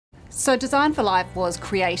So Design for Life was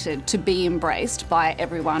created to be embraced by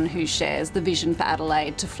everyone who shares the vision for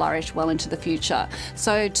Adelaide to flourish well into the future.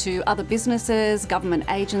 So to other businesses, government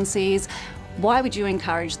agencies, why would you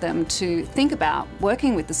encourage them to think about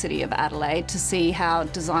working with the City of Adelaide to see how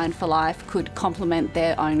Design for Life could complement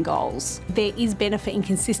their own goals? There is benefit in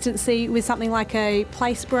consistency with something like a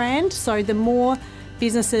place brand, so the more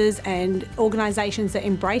businesses and organisations that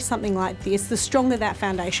embrace something like this, the stronger that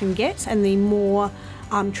foundation gets and the more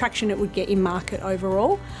traction it would get in market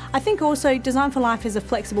overall. I think also Design for Life is a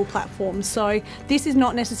flexible platform, so this is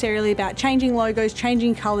not necessarily about changing logos,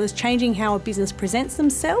 changing colours, changing how a business presents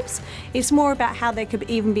themselves. It's more about how there could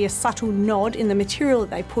even be a subtle nod in the material that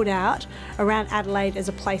they put out around Adelaide as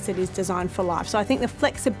a place that is designed for life. So I think the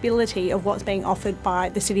flexibility of what's being offered by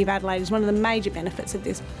the City of Adelaide is one of the major benefits of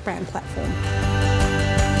this brand platform.